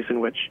different ways in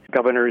which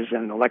governors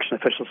and election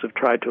officials have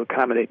tried to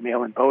accommodate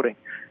mail-in voting.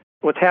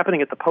 What's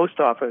happening at the post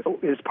office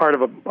is part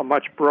of a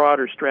much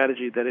broader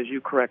strategy that, as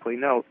you correctly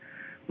note,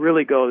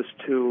 really goes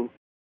to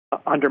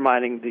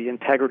undermining the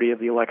integrity of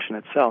the election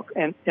itself.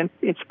 And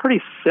it's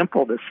pretty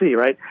simple to see,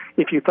 right?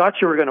 If you thought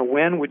you were going to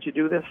win, would you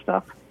do this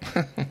stuff?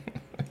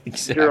 Exactly.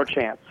 Zero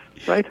chance,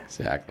 right?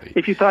 Exactly.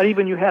 If you thought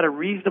even you had a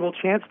reasonable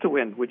chance to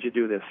win, would you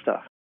do this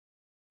stuff?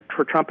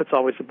 For Trump, it's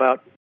always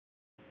about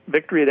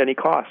victory at any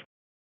cost.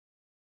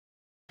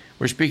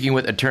 We're speaking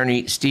with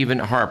attorney Stephen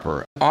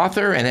Harper,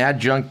 author and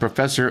adjunct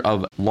professor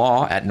of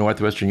law at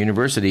Northwestern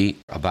University,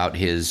 about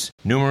his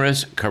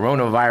numerous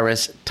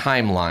coronavirus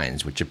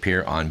timelines, which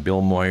appear on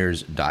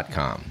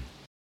BillMoyers.com.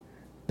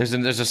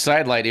 There's a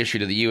sidelight issue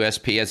to the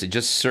USPS. It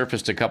just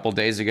surfaced a couple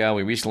days ago.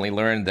 We recently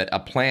learned that a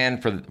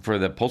plan for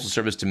the Postal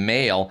Service to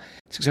mail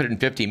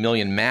 650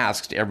 million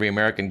masks to every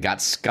American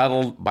got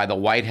scuttled by the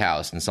White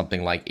House in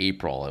something like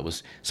April. It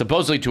was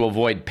supposedly to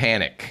avoid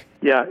panic.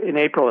 Yeah, in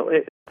April.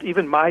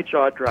 Even my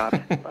jaw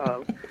dropped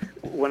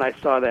when I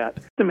saw that.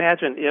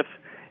 Imagine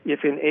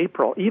if in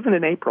April, even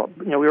in April,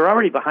 we were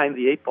already behind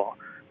the eight ball,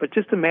 but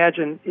just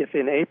imagine if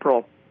in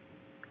April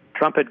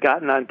Trump had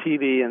gotten on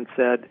TV and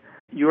said,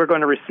 you are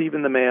going to receive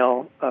in the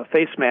mail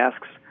face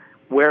masks,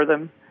 wear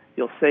them,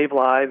 you'll save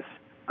lives,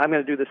 I'm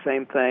going to do the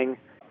same thing.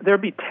 There'd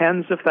be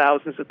tens of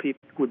thousands of people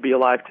who would be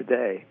alive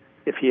today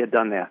if he had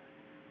done that.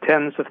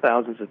 Tens of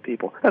thousands of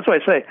people. That's why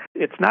I say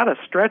it's not a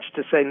stretch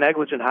to say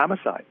negligent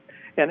homicide.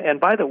 And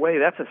by the way,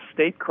 that's a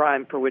state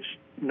crime for which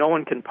no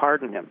one can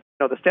pardon him.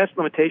 The statute of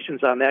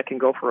limitations on that can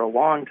go for a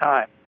long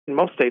time. In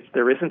most states,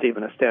 there isn't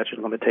even a statute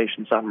of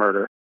limitations on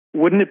murder.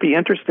 Wouldn't it be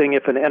interesting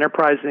if an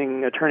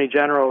enterprising attorney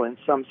general in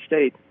some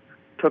state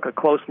took a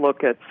close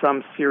look at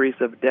some series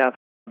of deaths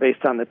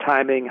based on the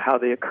timing, how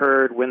they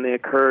occurred, when they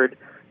occurred,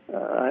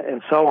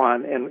 and so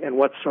on, and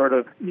what sort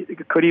of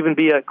could even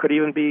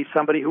be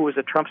somebody who was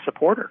a Trump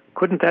supporter?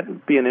 Couldn't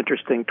that be an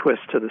interesting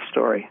twist to the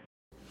story?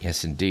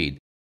 Yes, indeed.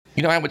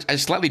 I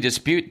slightly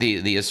dispute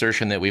the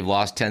assertion that we've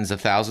lost tens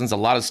of thousands. A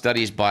lot of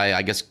studies by,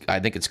 I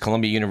think it's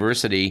Columbia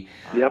University,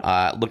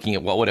 looking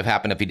at what would have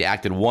happened if he'd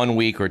acted 1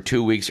 week or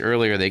 2 weeks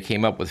earlier. They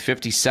came up with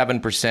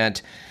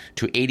 57%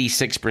 to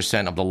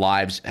 86% of the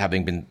lives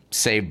having been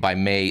saved by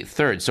May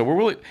 3rd. So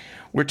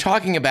we're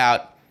talking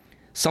about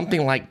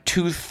something like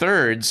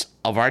 2/3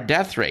 of our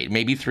death rate,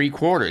 maybe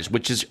 3/4,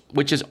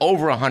 which is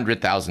over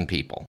 100,000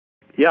 people.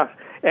 Yeah,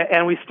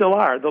 and we still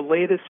are. The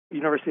latest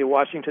University of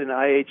Washington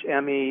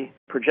IHME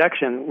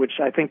projection, which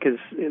I think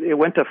it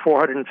went to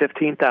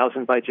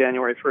 415,000 by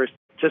January 1st.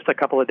 Just a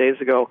couple of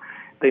days ago,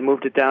 they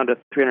moved it down to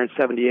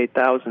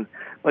 378,000.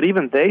 But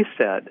even they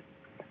said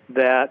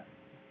that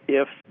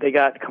if they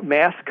got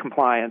mass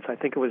compliance, I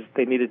think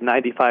they needed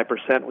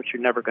 95%, which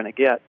you're never going to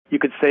get, you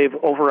could save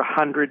over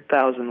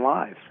 100,000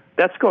 lives.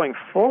 That's going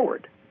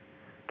forward.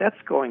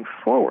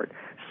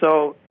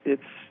 So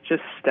it's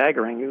just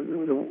staggering.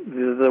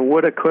 The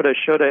woulda, coulda,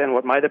 shoulda, and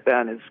what might have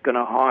been is going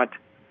to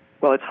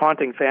it's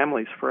haunting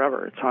families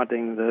forever. It's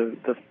haunting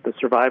the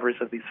survivors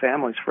of these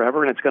families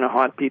forever, and it's going to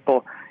haunt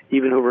people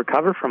even who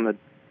recover from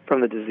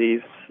the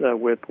disease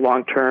with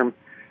long-term,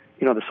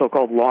 the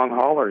so-called long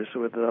haulers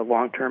with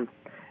long-term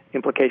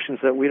implications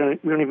that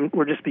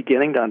we're just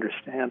beginning to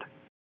understand.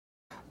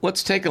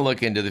 Let's take a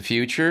look into the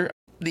future.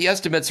 The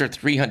estimates are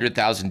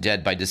 300,000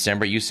 dead by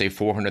December. You say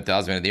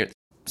 400,000 in the year.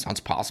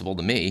 Sounds possible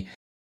to me.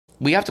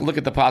 We have to look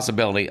at the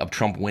possibility of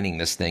Trump winning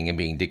this thing and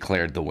being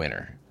declared the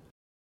winner.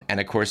 And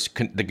of course,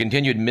 the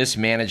continued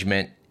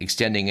mismanagement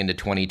extending into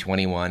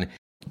 2021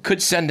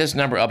 could send this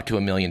number up to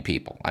 1 million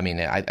people. I mean,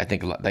 I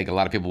think a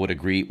lot of people would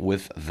agree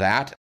with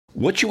that.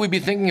 What should we be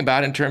thinking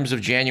about in terms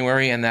of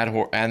January and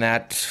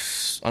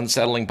that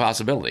unsettling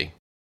possibility?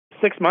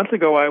 6 months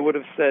ago, I would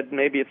have said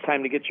maybe it's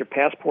time to get your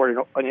passport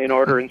in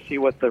order and see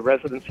what the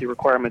residency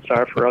requirements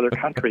are for other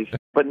countries.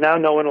 But now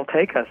no one will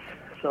take us.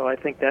 So I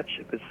think that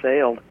ship has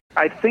sailed.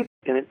 I think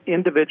in an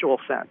individual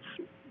sense,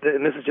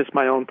 and this is just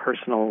my own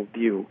personal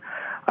view,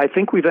 I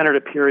think we've entered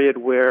a period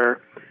where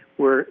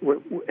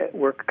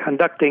we're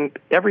conducting,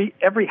 every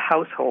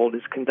household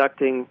is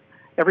conducting,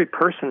 every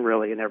person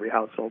really in every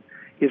household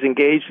is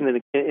engaged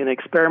in an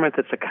experiment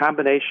that's a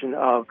combination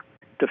of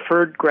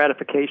deferred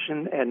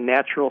gratification and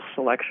natural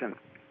selection.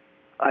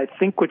 I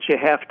think what you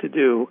have to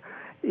do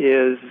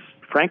is,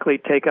 frankly,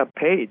 take a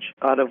page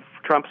out of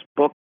Trump's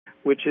book,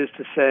 which is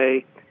to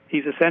say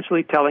he's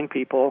essentially telling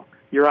people,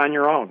 you're on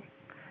your own.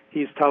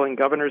 He's telling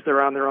governors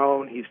they're on their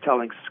own. He's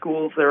telling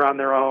schools they're on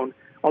their own,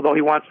 although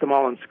he wants them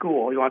all in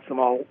school. He wants them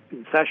all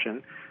in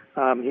session.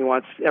 He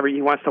wants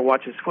to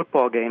watch his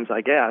football games,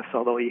 I guess,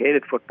 although he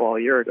hated football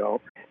a year ago.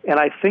 And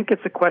I think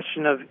it's a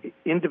question of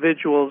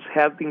individuals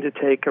having to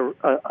take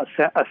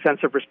a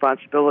sense of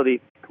responsibility,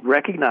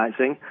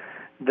 recognizing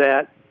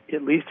that,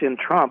 at least in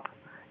Trump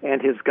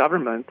and his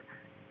government,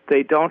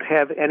 they don't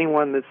have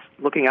anyone that's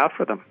looking out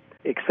for them,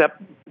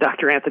 except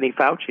Dr. Anthony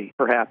Fauci,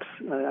 perhaps.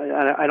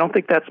 I don't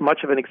think that's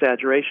much of an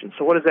exaggeration.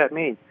 So what does that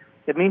mean?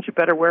 It means you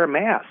better wear a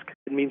mask.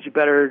 It means you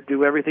better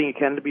do everything you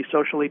can to be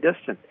socially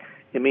distant.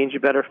 It means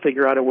you better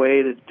figure out a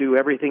way to do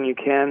everything you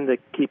can to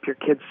keep your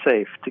kids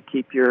safe, to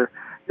keep your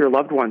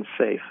loved ones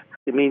safe.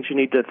 It means you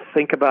need to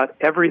think about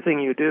everything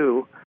you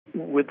do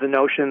with the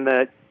notion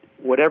that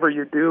whatever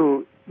you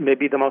do may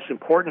be the most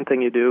important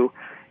thing you do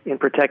in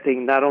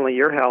protecting not only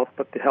your health,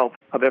 but the health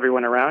of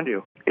everyone around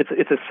you.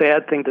 It's a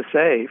sad thing to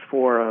say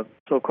for a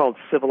so-called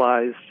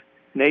civilized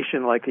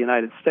nation like the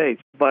United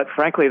States, but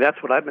frankly,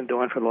 that's what I've been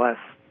doing for the last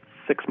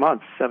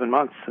 7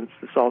 months since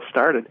this all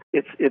started.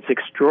 It's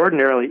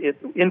extraordinarily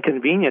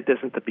inconvenient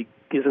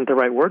isn't the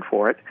right word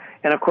for it.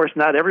 And of course,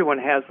 not everyone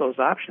has those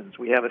options.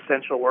 We have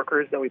essential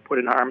workers that we put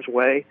in harm's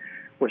way.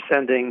 We're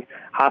sending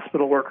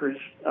hospital workers.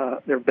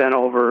 There have been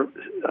over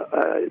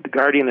the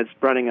Guardian is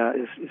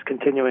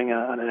continuing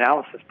an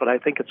analysis, but I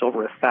think it's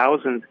over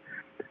 1,000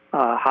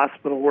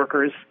 hospital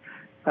workers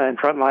and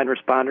frontline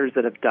responders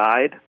that have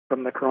died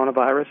from the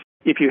coronavirus.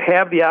 If you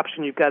have the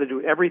option, you've got to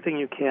do everything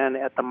you can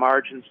at the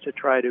margins to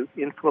try to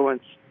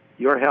influence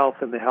your health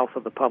and the health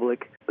of the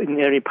public in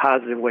any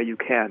positive way you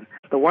can.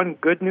 The one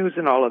good news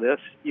in all of this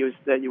is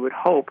that you would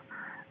hope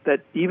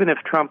that even if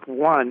Trump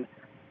won,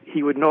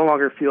 he would no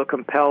longer feel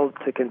compelled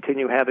to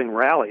continue having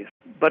rallies.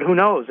 But who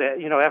knows?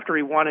 After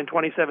he won in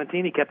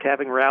 2017, he kept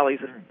having rallies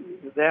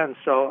then.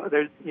 So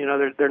there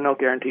are no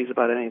guarantees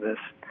about any of this.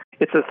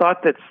 It's a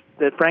thought that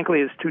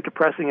frankly is too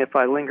depressing if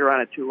I linger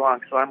on it too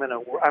long. So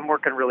I'm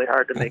working really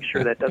hard to make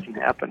sure that doesn't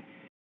happen.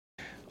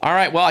 All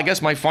right. Well, I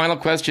guess my final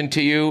question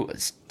to you,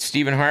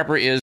 Stephen Harper,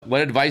 is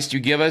what advice do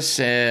you give us,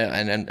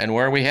 and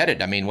where are we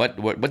headed? I mean,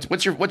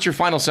 what's your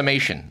final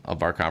summation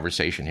of our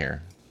conversation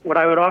here? What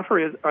I would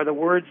offer are the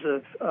words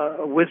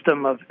of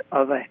wisdom of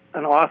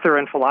an author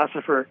and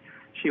philosopher.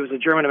 She was a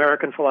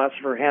German-American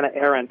philosopher, Hannah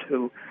Arendt,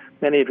 who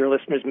many of your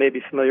listeners may be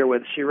familiar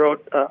with. She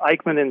wrote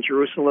Eichmann in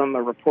Jerusalem,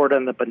 a report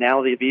on the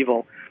banality of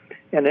evil,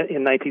 in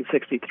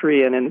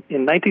 1963. And in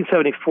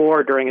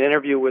 1974, during an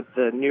interview with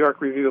the New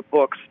York Review of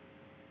Books,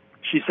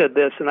 she said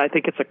this, and I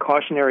think it's a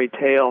cautionary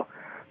tale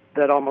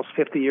that almost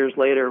 50 years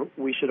later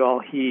we should all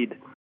heed.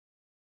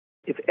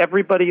 If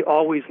everybody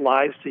always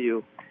lies to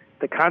you,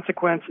 the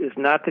consequence is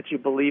not that you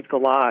believe the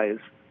lies,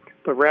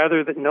 but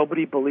rather that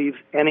nobody believes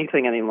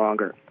anything any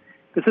longer.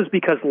 This is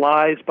because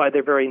lies, by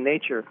their very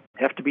nature,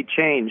 have to be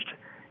changed,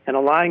 and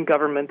a lying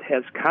government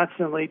has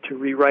constantly to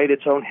rewrite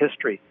its own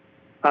history.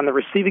 On the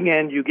receiving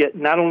end, you get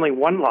not only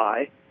one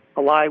lie,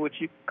 a lie which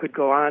you could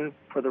go on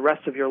for the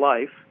rest of your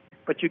life,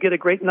 but you get a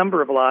great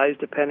number of lies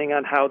depending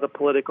on how the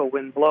political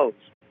wind blows.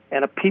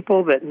 And a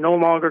people that no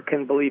longer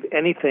can believe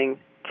anything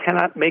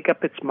cannot make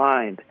up its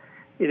mind.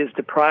 It is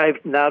deprived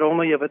not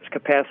only of its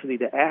capacity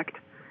to act,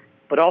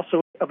 but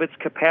also of its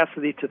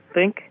capacity to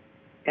think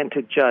and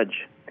to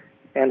judge.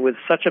 And with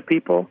such a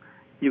people,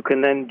 you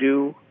can then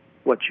do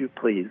what you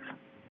please.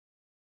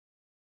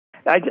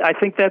 I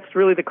think that's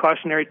really the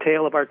cautionary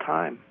tale of our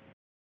time.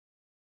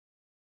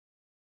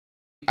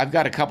 I've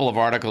got a couple of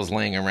articles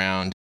laying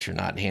around, which are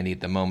not handy at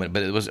the moment,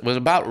 but it was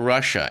about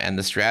Russia and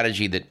the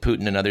strategy that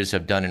Putin and others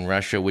have done in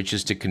Russia, which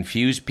is to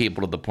confuse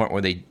people to the point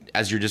where they,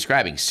 as you're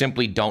describing,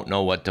 simply don't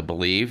know what to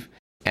believe.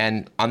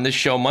 And on this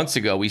show months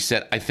ago, we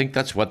said, I think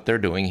that's what they're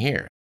doing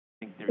here.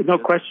 No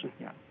question.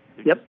 Yeah.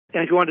 Yep.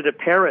 And if you wanted to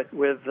pair it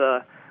with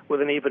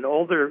an even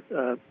older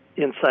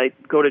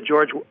insight, go to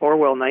George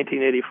Orwell,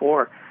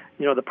 1984.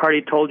 The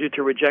party told you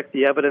to reject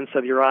the evidence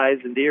of your eyes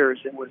and ears.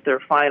 It was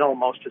their final,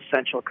 most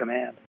essential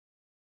command.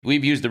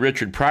 We've used the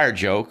Richard Pryor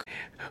joke.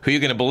 Who are you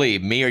going to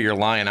believe, me or your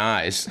lying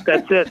eyes?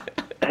 That's it.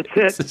 That's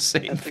it. It's the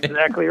same That's thing.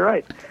 Exactly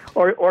right.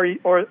 Or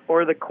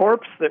the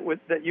corpse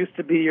that used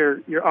to be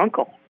your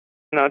uncle.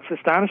 It's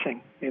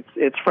astonishing.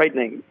 It's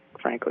frightening,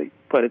 frankly,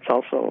 but it's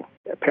also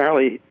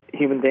apparently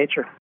human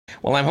nature.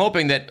 Well, I'm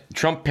hoping that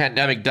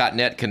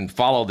TrumpPandemic.net can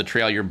follow the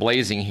trail you're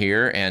blazing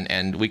here,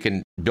 and we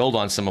can build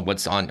on some of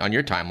what's on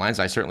your timelines.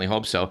 I certainly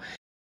hope so.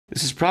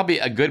 This is probably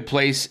a good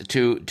place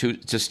to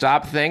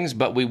stop things,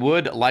 but we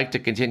would like to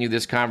continue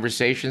this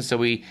conversation, so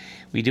we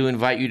do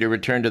invite you to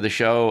return to the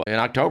show in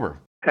October.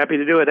 Happy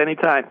to do it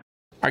anytime.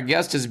 Our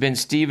guest has been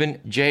Stephen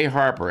J.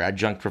 Harper,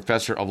 adjunct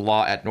professor of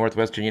law at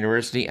Northwestern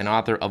University and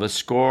author of a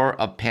score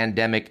of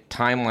pandemic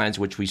timelines,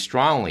 which we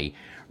strongly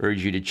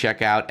urge you to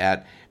check out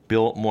at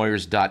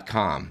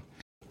BillMoyers.com.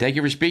 Thank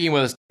you for speaking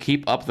with us.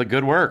 Keep up the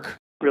good work.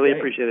 Really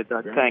appreciate it,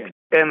 Doug. Thanks.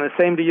 And the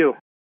same to you.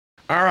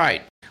 All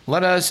right,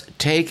 let us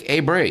take a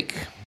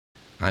break.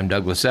 I'm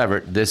Douglas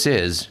Everett. This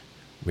is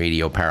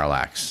Radio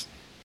Parallax.